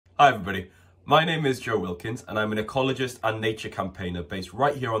Hi everybody, my name is Joe Wilkins and I'm an ecologist and nature campaigner based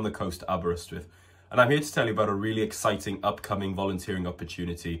right here on the coast of Aberystwyth. And I'm here to tell you about a really exciting upcoming volunteering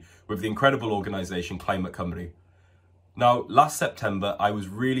opportunity with the incredible organisation Climate Cymru. Now, last September, I was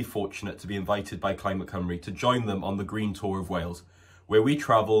really fortunate to be invited by Climate Cymru to join them on the Green Tour of Wales, where we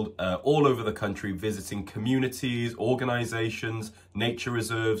travelled all over the country visiting communities, organisations, nature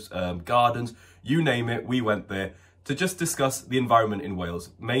reserves, gardens, you name it, we went there to just discuss the environment in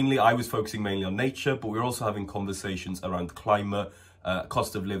Wales. I was focusing mainly on nature, but we were also having conversations around climate,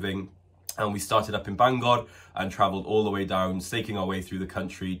 cost of living, and we started up in Bangor and travelled all the way down, staking our way through the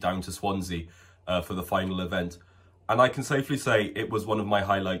country down to Swansea for the final event. And I can safely say it was one of my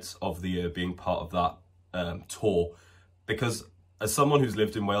highlights of the year being part of that tour, because as someone who's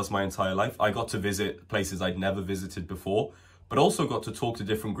lived in Wales my entire life, I got to visit places I'd never visited before, but also got to talk to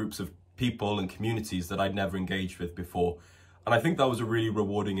different groups of people and communities that I'd never engaged with before. And I think that was a really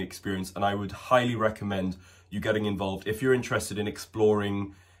rewarding experience, and I would highly recommend you getting involved if you're interested in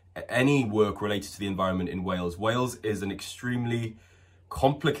exploring any work related to the environment in Wales. Wales is an extremely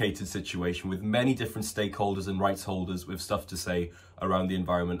complicated situation with many different stakeholders and rights holders with stuff to say around the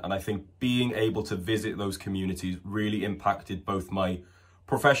environment, and I think being able to visit those communities really impacted both my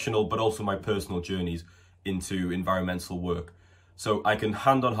professional but also my personal journeys into environmental work. So I can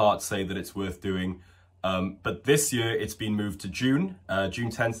hand on heart say that it's worth doing. But this year it's been moved to June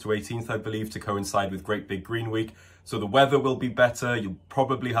 10th to 18th, I believe, to coincide with Great Big Green Week. So the weather will be better. You'll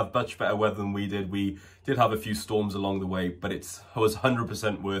probably have much better weather than we did. We did have a few storms along the way, but it was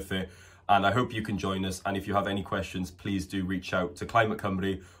 100% worth it. And I hope you can join us. And if you have any questions, please do reach out to Climate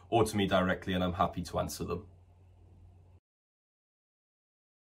Cymru or to me directly, and I'm happy to answer them.